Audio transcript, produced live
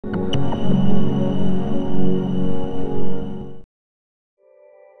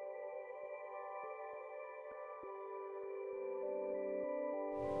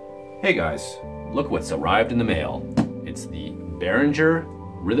Hey guys, look what's arrived in the mail. It's the Behringer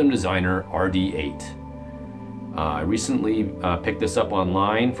Rhythm Designer RD-8. I recently picked this up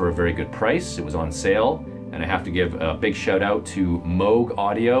online for a very good price. It was on sale, and I have to give a big shout out to Moog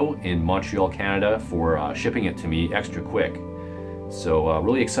Audio in Montreal, Canada for shipping it to me extra quick. So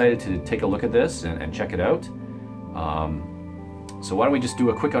really excited to take a look at this and check it out. So why don't we just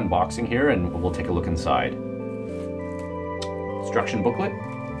do a quick unboxing here and we'll take a look inside. Instruction booklet.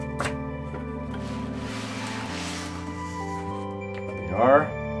 There we are.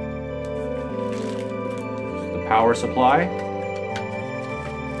 There's the power supply.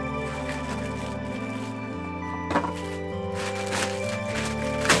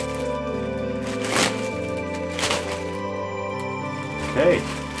 Okay.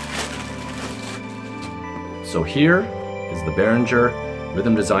 So here is the Behringer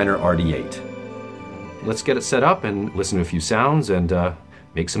Rhythm Designer RD8. Let's get it set up and listen to a few sounds and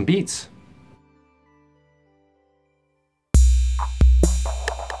make some beats.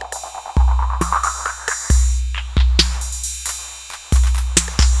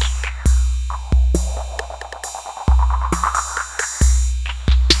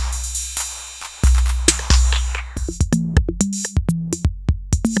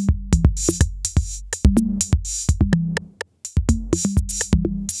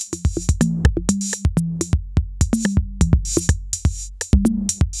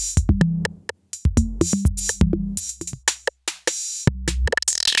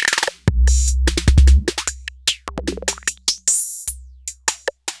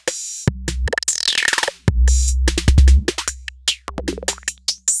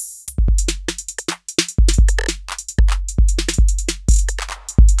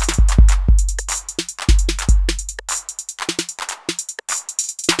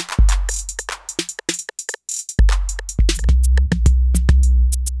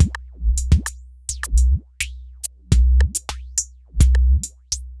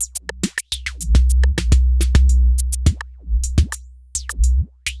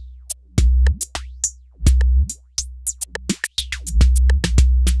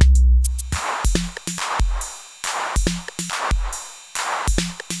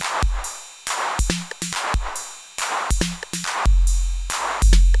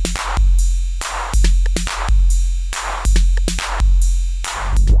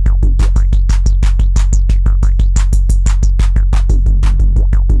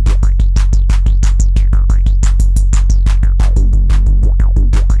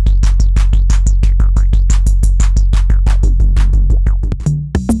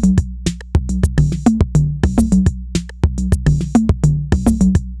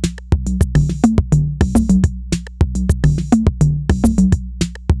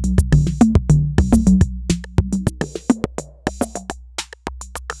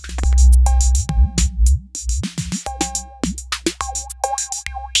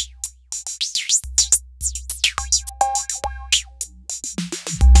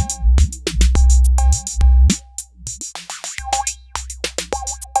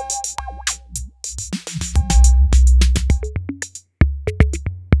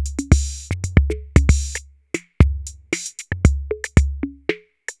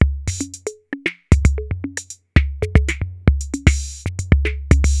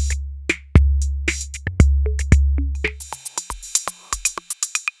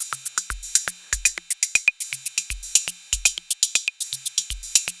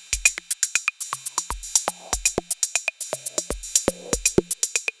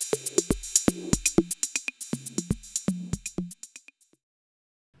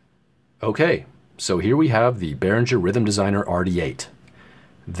 Okay, so here we have the Behringer Rhythm Designer RD8.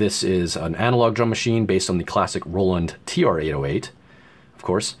 This is an analog drum machine based on the classic Roland TR-808, of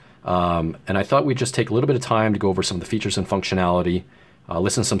course. And I thought we'd just take a little bit of time to go over some of the features and functionality,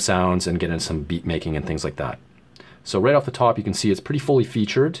 listen to some sounds, and get into some beat making and things like that. So right off the top, you can see it's pretty fully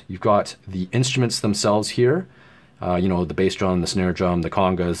featured. You've got the instruments themselves here. You know, the bass drum, the snare drum, the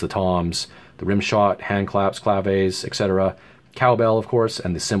congas, the toms, the rimshot, hand claps, claves, etc. Cowbell, of course,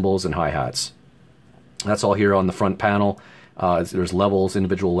 and the cymbals and hi-hats. That's all here on the front panel. There's levels,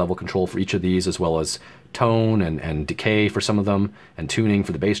 individual level control for each of these, as well as tone and decay for some of them, and tuning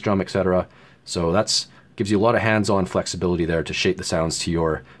for the bass drum, etc. So that's gives you a lot of hands-on flexibility there to shape the sounds to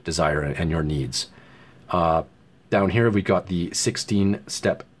your desire and your needs. Down here we've got the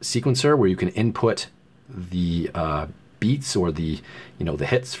 16-step sequencer where you can input the beats or the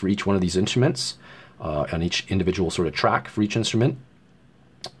hits for each one of these instruments. On each individual sort of track for each instrument.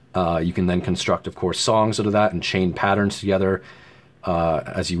 You can then construct, of course, songs out of that and chain patterns together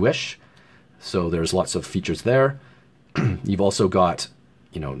as you wish. So there's lots of features there. You've also got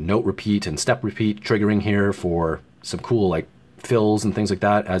note repeat and step repeat triggering here for some cool like fills and things like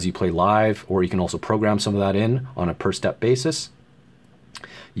that as you play live, or you can also program some of that in on a per step basis.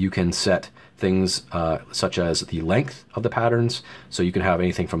 You can set things such as the length of the patterns, so you can have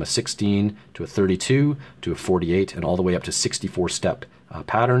anything from a 16 to a 32 to a 48 and all the way up to 64 step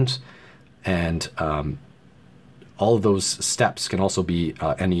patterns, and all of those steps can also be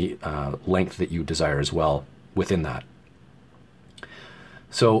any length that you desire as well within that.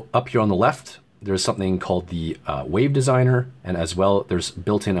 So up here on the left, there's something called the Wave Designer, and as well there's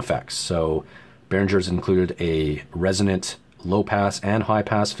built-in effects. So Behringer's included a resonant low pass and high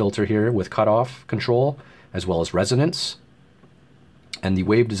pass filter here with cutoff control, as well as resonance. And the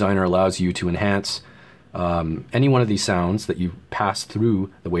Wave Designer allows you to enhance any one of these sounds that you pass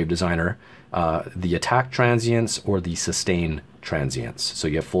through the Wave Designer, the attack transients or the sustain transients. So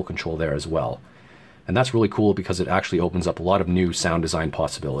you have full control there as well. And that's really cool because it actually opens up a lot of new sound design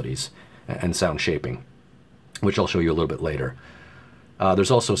possibilities and sound shaping, which I'll show you a little bit later. There's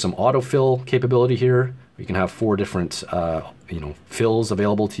also some autofill capability here. You can have 4 different fills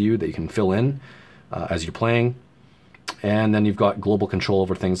available to you that you can fill in as you're playing. And then you've got global control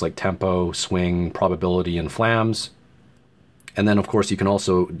over things like tempo, swing, probability, and flams. And then, of course, you can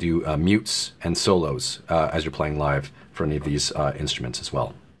also do mutes and solos as you're playing live for any of these instruments as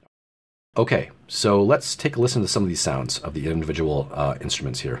well. Okay, so let's take a listen to some of these sounds of the individual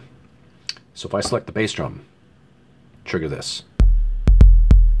instruments here. So if I select the bass drum, trigger this.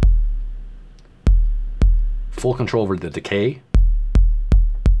 Full control over the decay.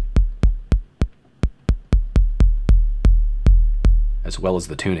 As well as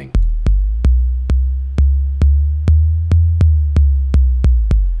the tuning.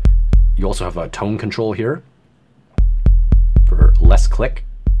 You also have a tone control here for less click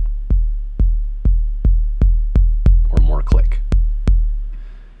or more click.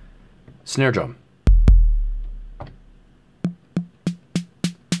 Snare drum.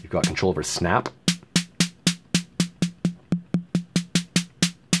 You've got control over snap,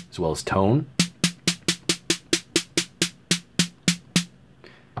 as well as tone.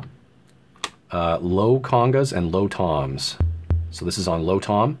 Low congas and low toms. So this is on low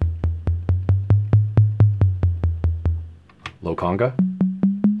tom, low conga,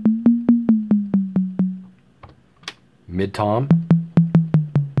 mid tom,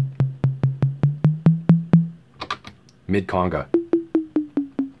 mid conga,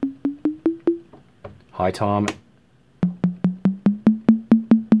 high tom,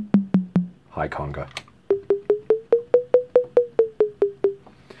 high conga.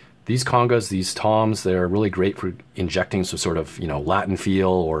 These congas, these toms, they're really great for injecting some sort of Latin feel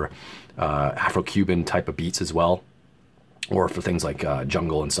or Afro-Cuban type of beats as well, or for things like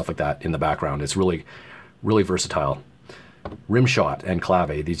jungle and stuff like that in the background. It's really, really versatile. Rimshot and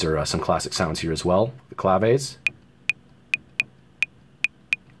clave, these are some classic sounds here as well. The claves,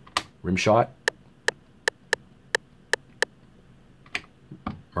 rimshot,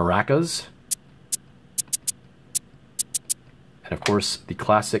 maracas, and of course the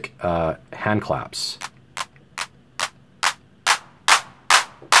classic hand claps.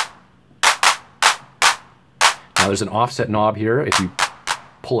 Now there's an offset knob here. If you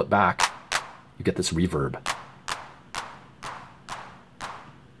pull it back, you get this reverb.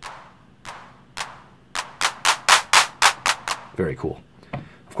 Very cool.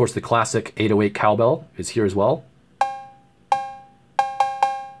 Of course, the classic 808 cowbell is here as well.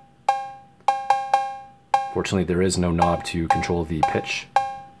 Fortunately, there is no knob to control the pitch,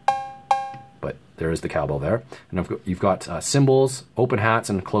 but there is the cowbell there. And you've got cymbals, open hats,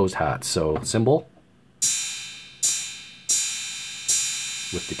 and closed hats. So cymbal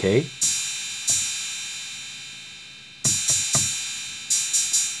with decay.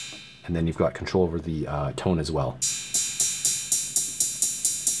 And then you've got control over the tone as well.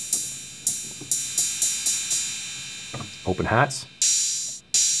 Open hats,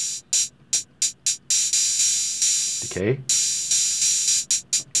 decay,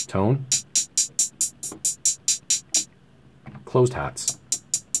 tone, closed hats,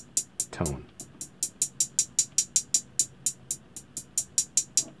 tone.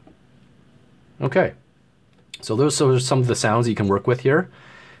 Okay, so those are some of the sounds you can work with here.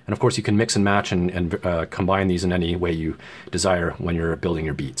 And of course you can mix and match and combine these in any way you desire when you're building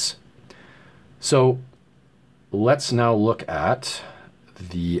your beats. So let's now look at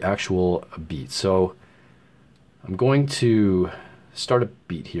the actual beat. So I'm going to start a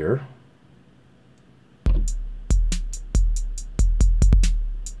beat here.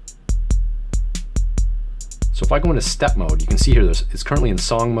 So if I go into step mode, you can see here it's currently in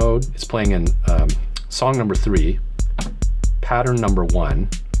song mode. It's playing in song number 3, pattern number 1,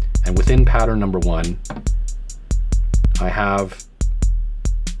 and within pattern number 1, I have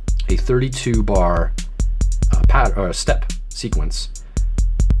a 32 bar step sequence.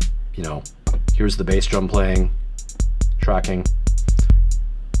 You know, here's the bass drum playing, tracking,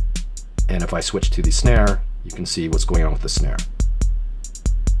 and if I switch to the snare, you can see what's going on with the snare.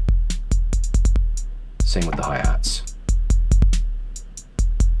 Same with the hi-hats.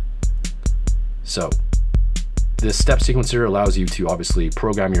 So this step sequencer allows you to obviously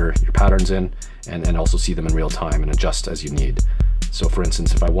program your patterns in and also see them in real time and adjust as you need. So for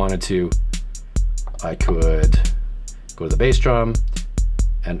instance, if I wanted to, I could go to the bass drum.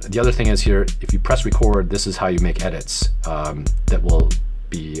 And the other thing is here, if you press record, this is how you make edits that will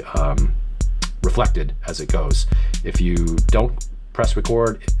be reflected as it goes. If you don't press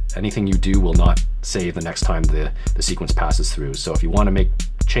record, anything you do will not save the next time the sequence passes through. So if you want to make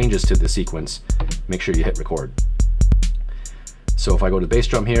changes to the sequence, make sure you hit record. So if I go to the bass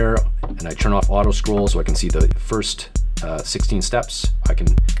drum here and I turn off auto scroll so I can see the first 16 steps, I can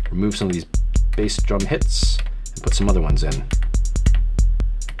remove some of these bass drum hits and put some other ones in.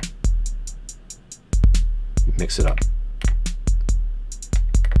 Mix it up.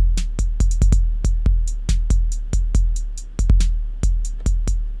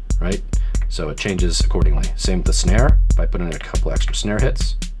 Right? So it changes accordingly. Same with the snare. If I put in a couple extra snare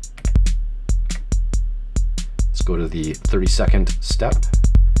hits. Let's go to the 32nd step.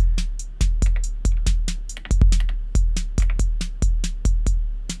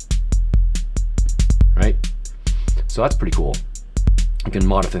 Right? So that's pretty cool. You can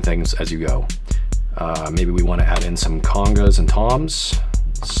modify things as you go. Maybe we want to add in some congas and toms.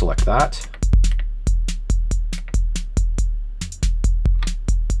 Select that.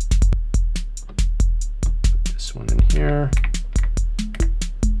 Put this one in here.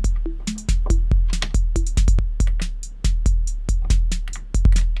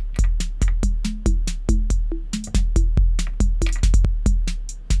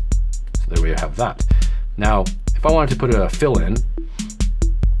 So there we have that. Now, if I wanted to put a fill in,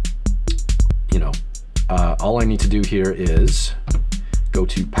 you know, all I need to do here is go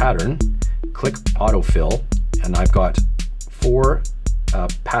to pattern, click autofill, and I've got 4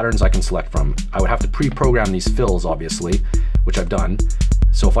 patterns I can select from. I would have to pre-program these fills, obviously, which I've done.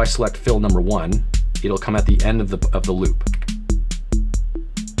 So if I select fill number 1, it'll come at the end of the loop.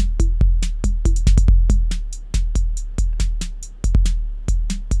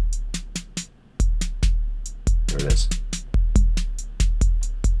 There it is.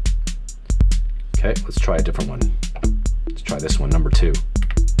 Okay, let's try a different one. Let's try this one, number 2.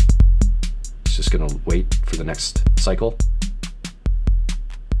 It's just gonna wait for the next cycle.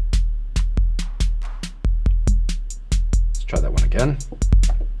 Let's try that one again.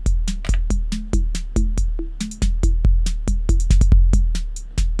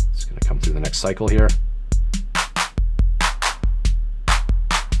 It's gonna come through the next cycle here.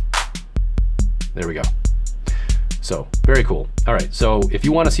 There we go. So very cool. All right, so if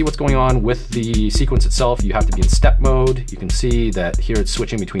you want to see what's going on with the sequence itself, you have to be in step mode. You can see that here it's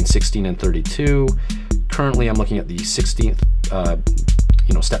switching between 16 and 32. Currently I'm looking at the 16th,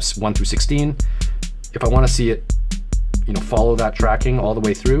 steps 1 through 16. If I want to see it, follow that tracking all the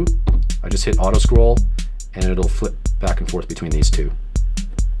way through, I just hit auto scroll and it'll flip back and forth between these two.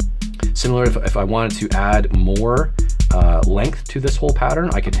 Similar, if I wanted to add more length to this whole pattern,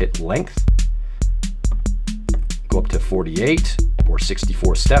 I could hit length, go up to 48 or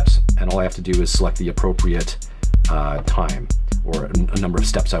 64 steps, and all I have to do is select the appropriate time or a number of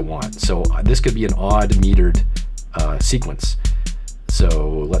steps I want. So this could be an odd metered sequence.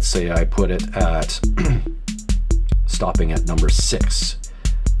 So let's say I put it at stopping at number 6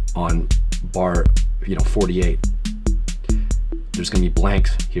 on bar 48. There's gonna be blank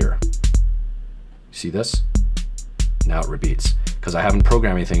here. See this? Now it repeats because I haven't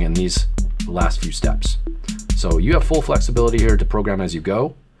programmed anything in these last few steps. So you have full flexibility here to program as you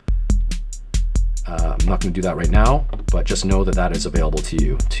go. I'm not going to do that right now, but just know that that is available to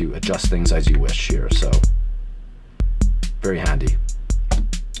you to adjust things as you wish here. So very handy.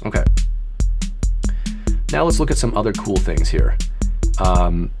 Okay. Now let's look at some other cool things here.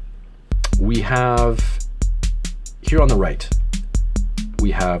 We have here on the right,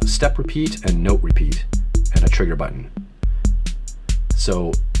 we have step repeat and note repeat and a trigger button.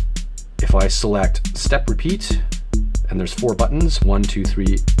 So if I select step repeat, and there's 4 buttons, 1, 2,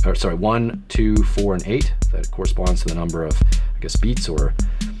 4, and 8. That corresponds to the number of, I guess, beats or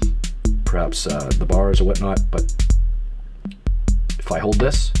perhaps the bars or whatnot. But if I hold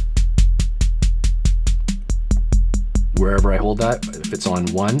this, wherever I hold that, if it's on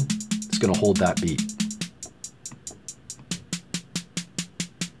 1, it's going to hold that beat.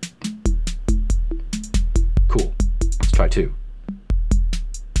 2. You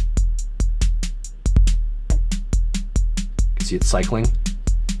can see it's cycling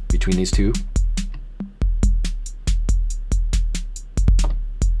between these two.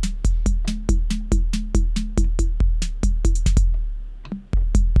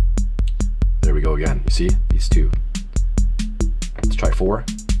 There we go again. You see these two. Let's try 4.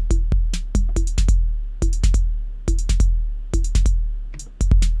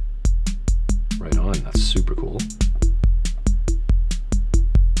 Right on. That's super cool.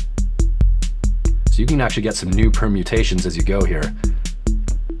 So you can actually get some new permutations as you go here,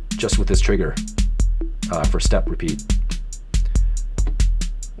 just with this trigger for step repeat.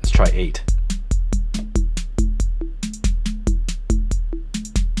 Let's try 8.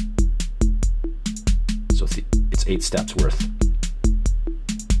 So it's 8 steps worth.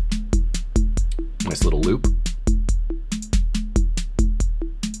 Nice little loop.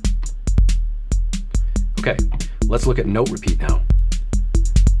 Okay, let's look at note repeat now.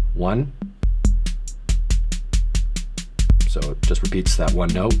 1. So it just repeats that one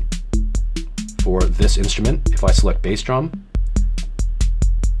note. For this instrument, if I select bass drum,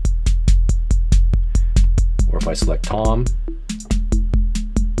 or if I select tom,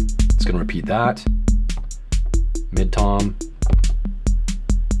 it's going to repeat that. Mid tom,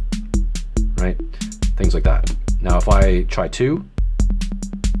 right? Things like that. Now if I try 2,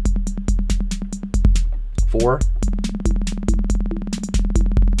 4,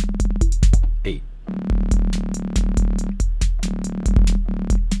 8.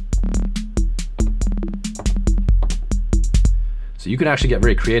 So you can actually get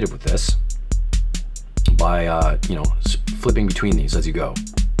very creative with this by you know, flipping between these as you go.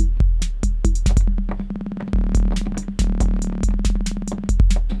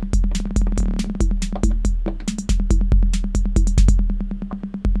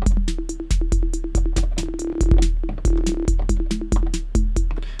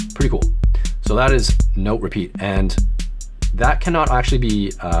 Pretty cool. So that is note repeat, and that cannot actually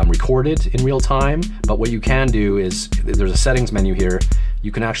be recorded in real time, but what you can do is, there's a settings menu here,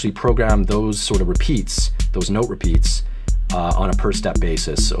 you can actually program those sort of repeats, those note repeats, on a per step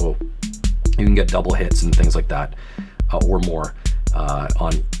basis. So you can get double hits and things like that, or more,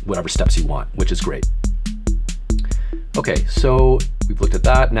 on whatever steps you want, which is great. Okay, so we've looked at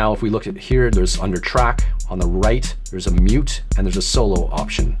that. Now if we look at here, there's under track on the right, there's a mute and there's a solo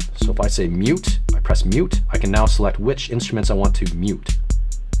option. So if I say mute, I press mute, I can now select which instruments I want to mute.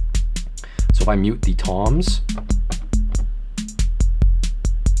 So if I mute the toms,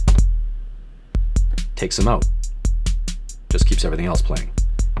 takes them out, just keeps everything else playing.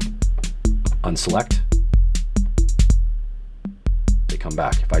 Unselect, they come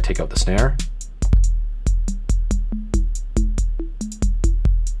back. If I take out the snare,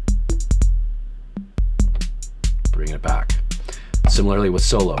 bring it back. Similarly with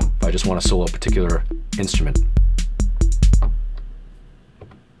solo, if I just want to solo a particular instrument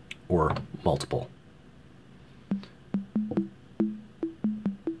or multiple.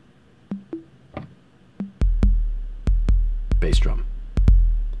 Bass drum.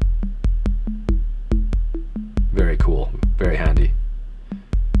 Very cool, very handy.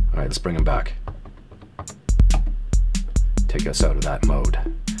 All right, let's bring them back. Take us out of that mode.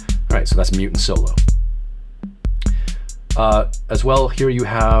 All right, so that's mute and solo. As well, here you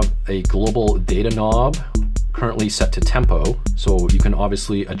have a global data knob currently set to tempo, so you can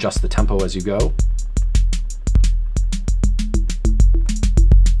obviously adjust the tempo as you go.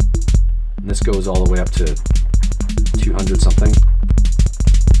 And this goes all the way up to 200 something,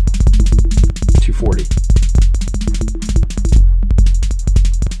 240.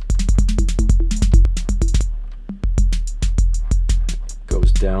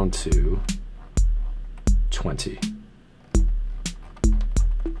 Goes down to 20.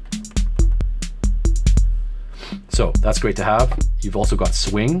 So that's great to have. You've also got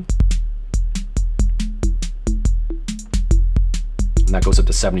swing, and that goes up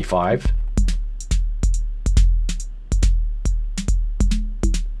to 75.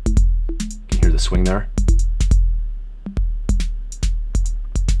 You can hear the swing there.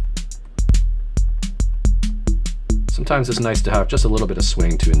 Sometimes it's nice to have just a little bit of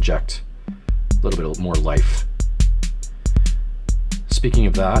swing to inject a little bit more life. Speaking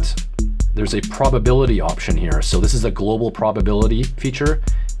of that, there's a probability option here. So this is a global probability feature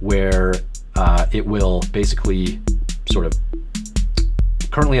where it will basically sort of,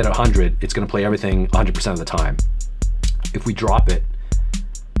 currently at 100, it's going to play everything 100% of the time. If we drop it,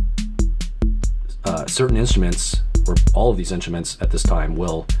 certain instruments, or all of these instruments at this time,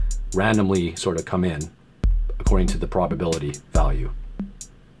 will randomly sort of come in according to the probability value.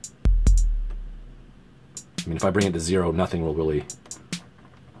 mean, if I bring it to 0, nothing will really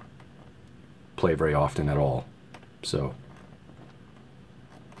play very often at all. So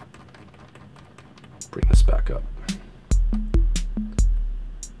bring this back up.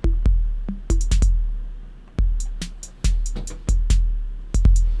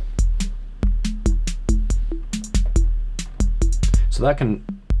 So that can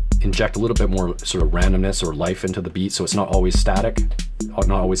inject a little bit more sort of randomness or life into the beat, so it's not always static, not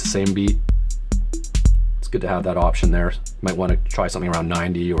always the same beat. It's good to have that option there. You might want to try something around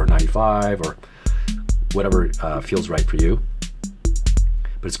 90 or 95 or whatever feels right for you.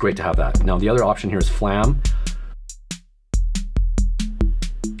 But it's great to have that. Now the other option here is flam.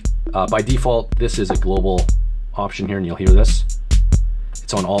 By default, this is a global option here, and you'll hear this.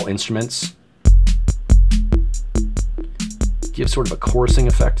 It's on all instruments. Gives sort of a chorusing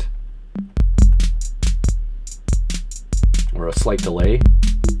effect or a slight delay.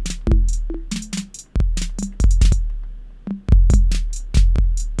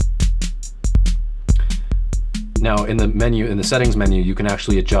 Now in the menu, in the settings menu, you can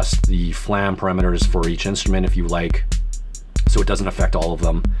actually adjust the flam parameters for each instrument if you like, so it doesn't affect all of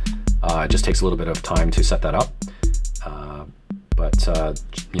them. It just takes a little bit of time to set that up, but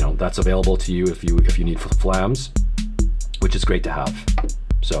you know, that's available to you if you need flams, which is great to have.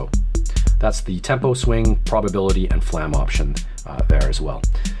 So that's the tempo, swing, probability, and flam option there as well.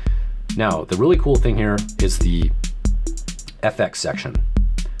 Now the really cool thing here is the FX section.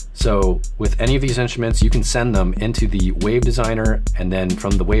 So with any of these instruments, you can send them into the Wave Designer, and then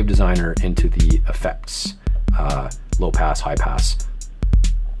from the Wave Designer into the effects, low pass, high pass.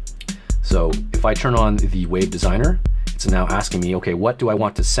 So if I turn on the Wave Designer, it's now asking me, okay, what do I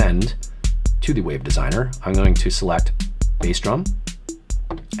want to send to the Wave Designer? I'm going to select bass drum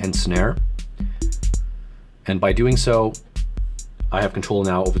and snare. And by doing so, I have control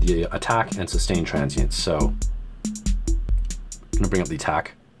now over the attack and sustain transients. So I'm gonna bring up the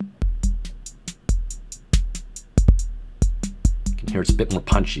attack. You can hear it's a bit more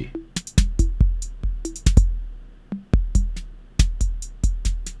punchy.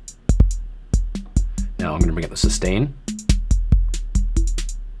 Now I'm gonna bring up the sustain.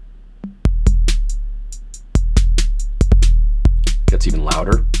 Gets even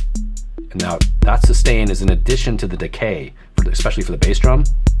louder. And now that sustain is in addition to the decay, especially for the bass drum.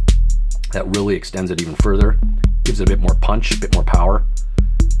 That really extends it even further, gives it a bit more punch, a bit more power.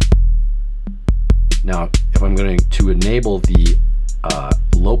 Now, if I'm going to enable the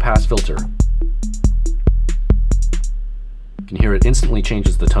low pass filter, you can hear it instantly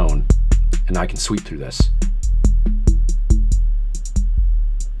changes the tone, and I can sweep through this.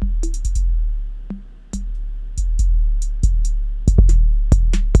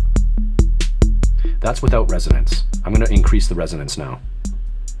 That's without resonance. I'm going to increase the resonance now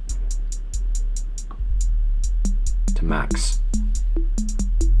to max.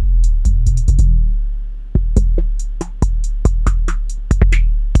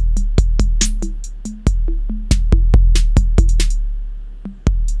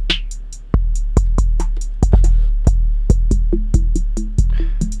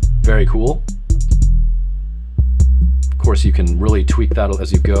 Very cool. Of course, you can really tweak that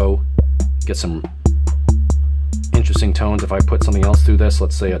as you go, get some interesting tones. If I put something else through this,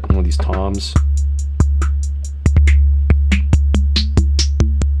 let's say one of these toms.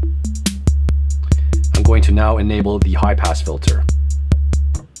 I'm going to now enable the high pass filter.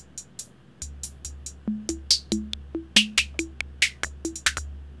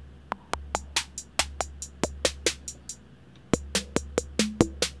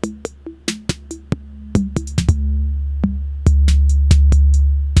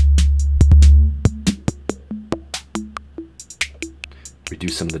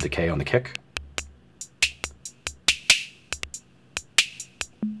 Reduce some of the decay on the kick.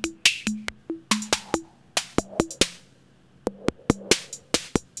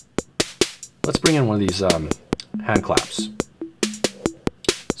 Let's bring in one of these hand claps.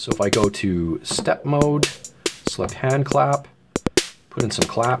 So if I go to step mode, select hand clap, put in some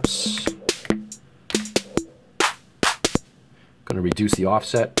claps. Going to reduce the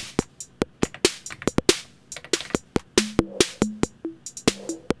offset.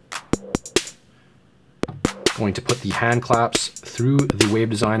 Going to put the hand claps through the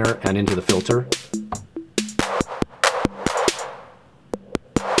Wave Designer and into the filter.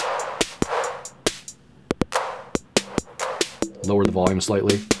 Lower the volume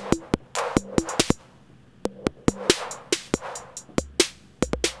slightly.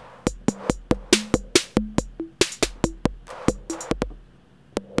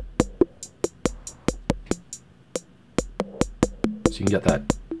 So you can get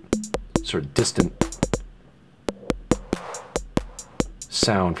that sort of distant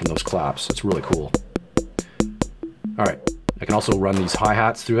sound from those claps. It's really cool. All right, I can also run these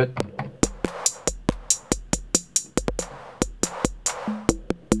hi-hats through it.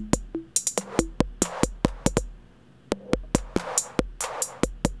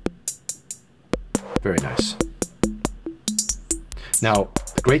 Very nice. Now,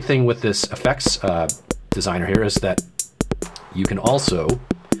 the great thing with this effects designer here is that you can also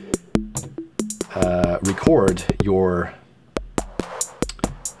record your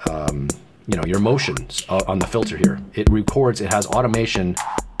your motions on the filter here. It records, it has automation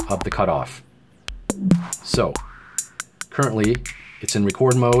of the cutoff. So currently it's in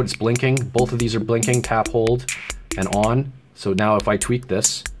record mode, it's blinking. Both of these are blinking, tap, hold, and on. So now if I tweak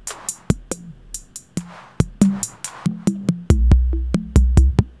this,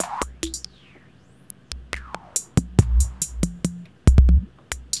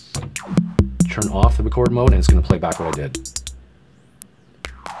 turn off the record mode and it's going to play back what I did.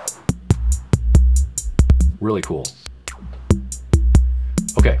 Really cool.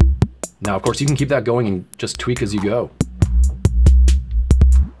 Okay, now of course you can keep that going and just tweak as you go.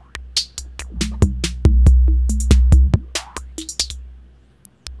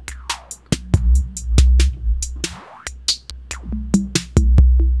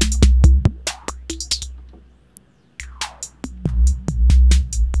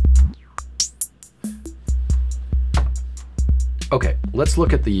 Okay, let's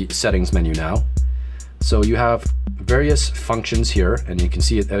look at the settings menu now. So you have various functions here, and you can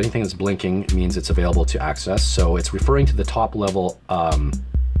see it, anything that's blinking means it's available to access. So it's referring to the top level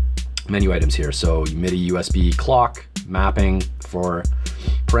menu items here. So MIDI, USB, clock, mapping for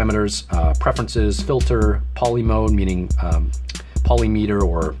parameters, preferences, filter, poly mode, meaning polymeter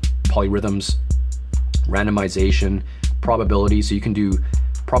or polyrhythms, randomization, probability. So you can do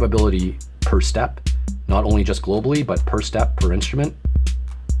probability per step, not only just globally, but per step, per instrument.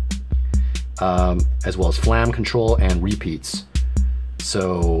 As well as flam control and repeats.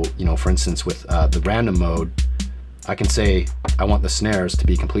 So, for instance, with the random mode, I can say I want the snares to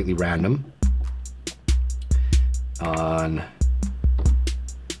be completely random on,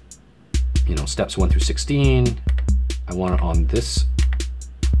 steps 1 through 16. I want it on this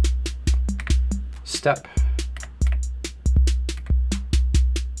step.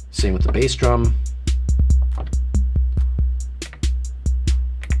 Same with the bass drum.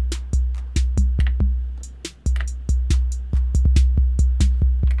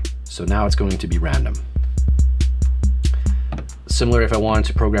 So now it's going to be random. Similar if I wanted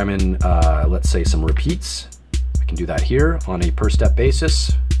to program in, let's say, some repeats, I can do that here on a per step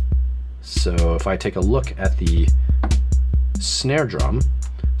basis. So if I take a look at the snare drum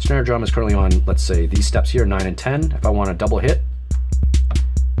is currently on, let's say, these steps here, 9 and 10. If I want a double hit,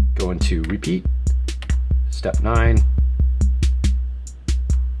 go into repeat, step 9,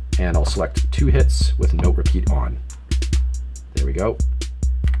 and I'll select 2 hits with note repeat on. There we go.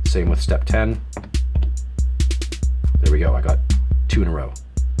 Same with step 10. There we go, I got 2 in a row.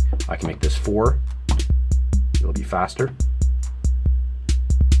 I can make this 4. It'll be faster.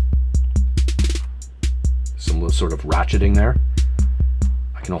 Some sort of ratcheting there.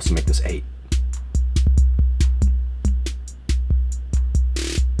 I can also make this 8.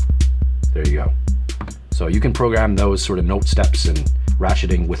 There you go. So you can program those sort of note steps and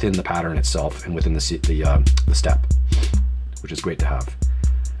ratcheting within the pattern itself and within the step, which is great to have.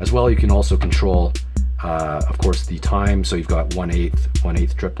 As well, you can also control, of course, the time. So you've got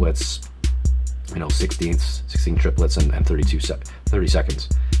 1/8 triplets, 16 triplets, and 30 seconds.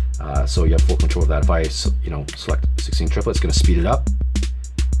 So you have full control of that. If I, select 16 triplets, it's going to speed it up.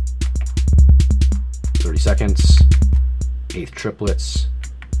 30 seconds, 1/8 triplets,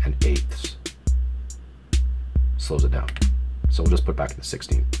 and 1/8. Slows it down. So we'll just put back to the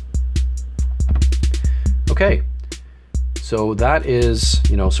 16. Okay. So that is,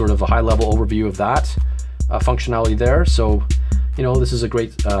 sort of a high-level overview of that functionality there. So, this is a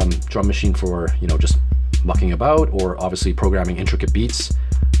great drum machine for, just mucking about or obviously programming intricate beats.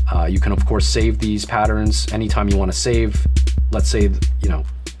 You can, of course, save these patterns anytime you want to save. Let's say,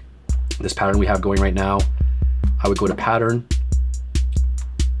 this pattern we have going right now. I would go to Pattern,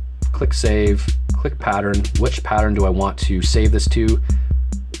 click Save, click Pattern. Which pattern do I want to save this to?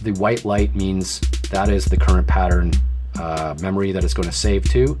 The white light means that is the current pattern memory that it's going to save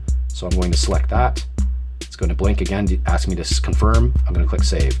to. So I'm going to select that. It's going to blink again to ask me to confirm. I'm going to click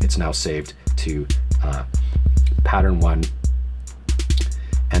Save. It's now saved to pattern 1,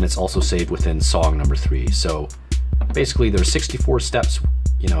 and it's also saved within song number 3. So basically there's 64 steps,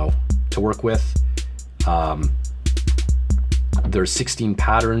 to work with. There's 16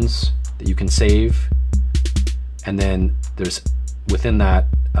 patterns that you can save, and then there's within that,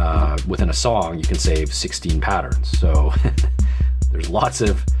 within a song, you can save 16 patterns. So there's lots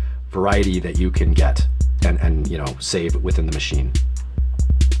of variety that you can get and you know, save within the machine.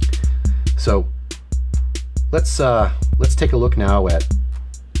 So let's take a look now at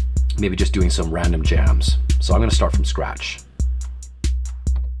maybe just doing some random jams. So I'm going to start from scratch.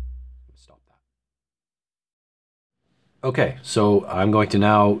 Stop that. Okay, so I'm going to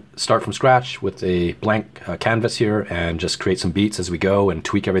now start from scratch with a blank canvas here and just create some beats as we go and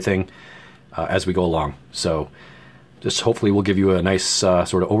tweak everything as we go along. So just hopefully we'll give you a nice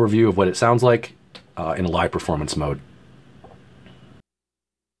sort of overview of what it sounds like in a live performance mode.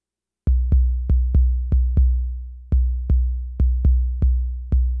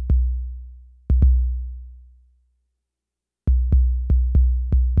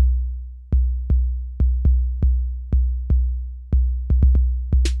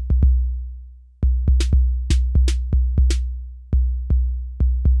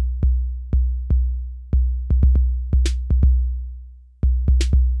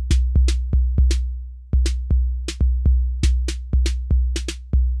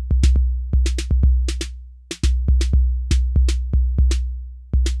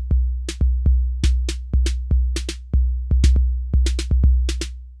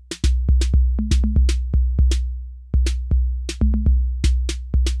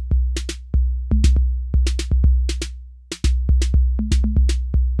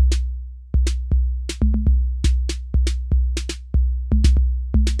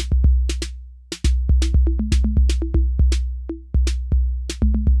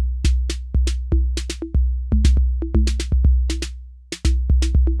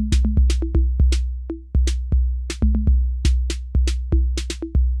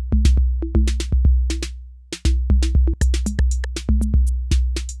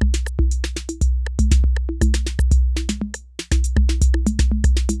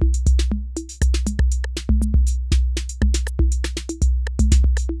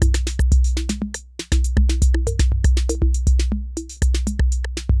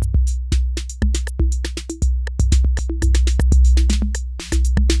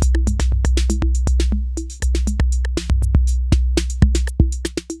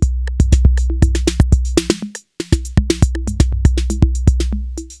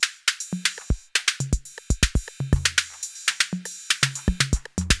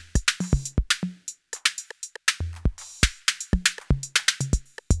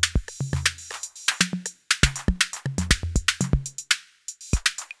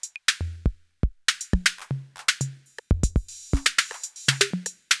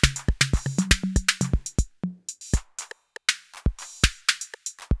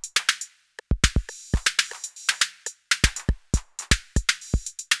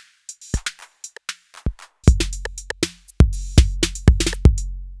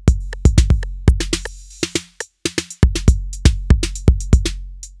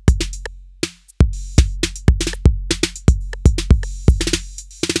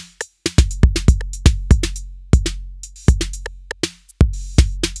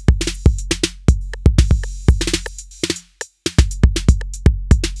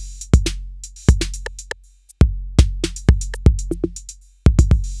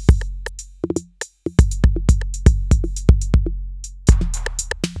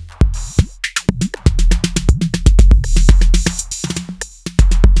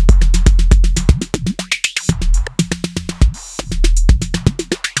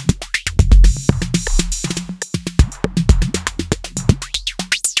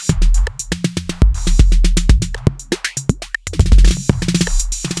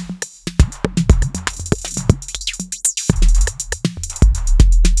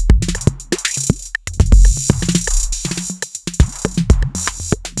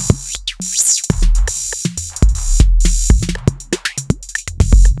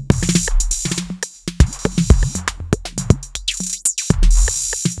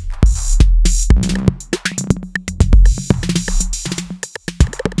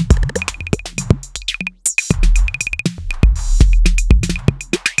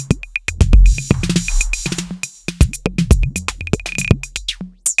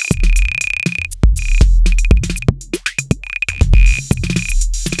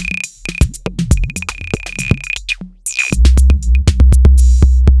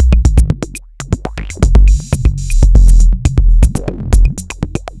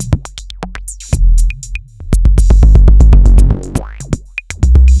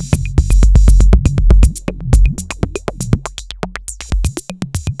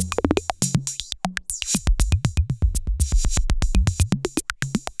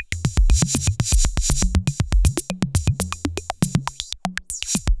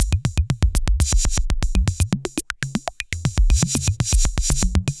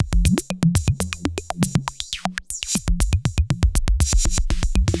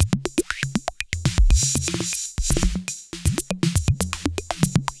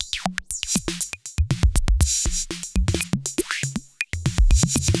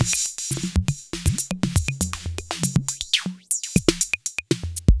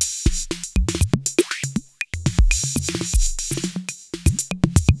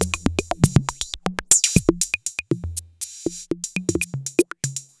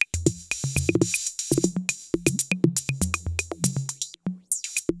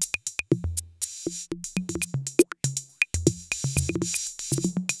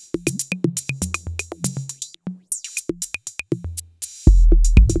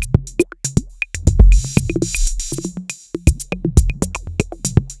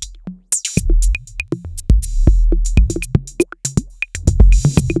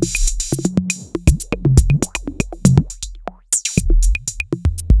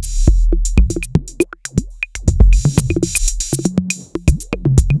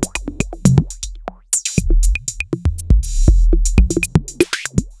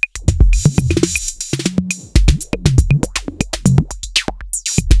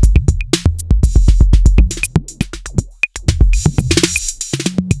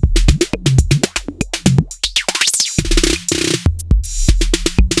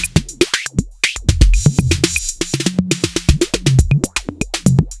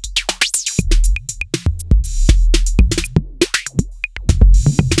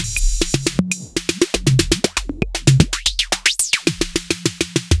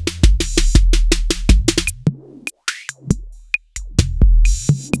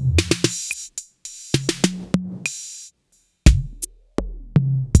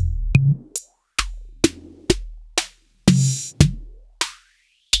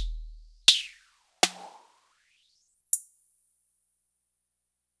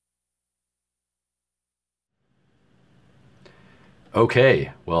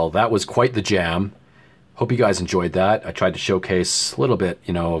 Okay, well, that was quite the jam. Hope you guys enjoyed that. I tried to showcase a little bit,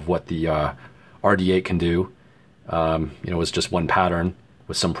 of what the RD8 can do. It was just one pattern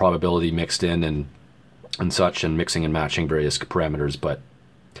with some probability mixed in and such, and mixing and matching various parameters. But,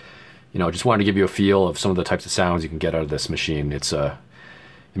 just wanted to give you a feel of some of the types of sounds you can get out of this machine. It's, in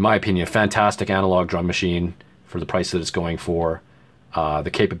my opinion, a fantastic analog drum machine for the price that it's going for.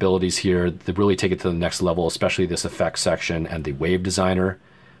 The capabilities here, they really take it to the next level, especially this effects section, and the wave designer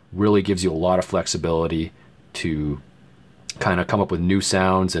really gives you a lot of flexibility to kind of come up with new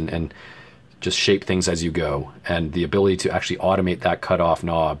sounds and just shape things as you go. And the ability to actually automate that cutoff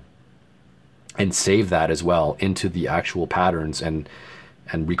knob and save that as well into the actual patterns and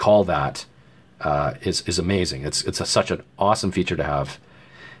recall that is amazing. It's such an awesome feature to have.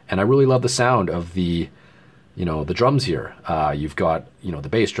 And I really love the sound of the drums here. You've got, the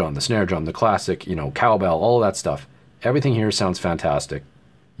bass drum, the snare drum, the classic, cowbell, all of that stuff. Everything here sounds fantastic.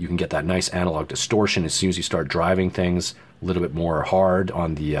 You can get that nice analog distortion as soon as you start driving things a little bit more hard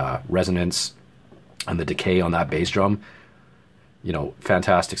on the resonance and the decay on that bass drum.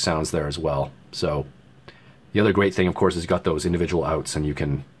 Fantastic sounds there as well. So the other great thing, of course, is you got those individual outs, and you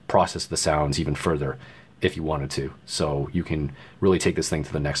can process the sounds even further if you wanted to. So you can really take this thing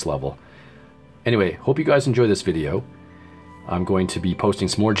to the next level. Anyway, hope you guys enjoy this video. I'm going to be posting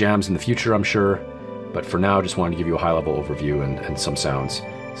some more jams in the future, I'm sure. But for now, just wanted to give you a high-level overview and some sounds.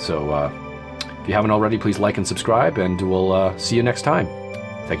 So if you haven't already, please like and subscribe, and we'll see you next time.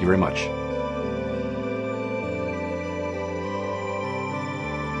 Thank you very much.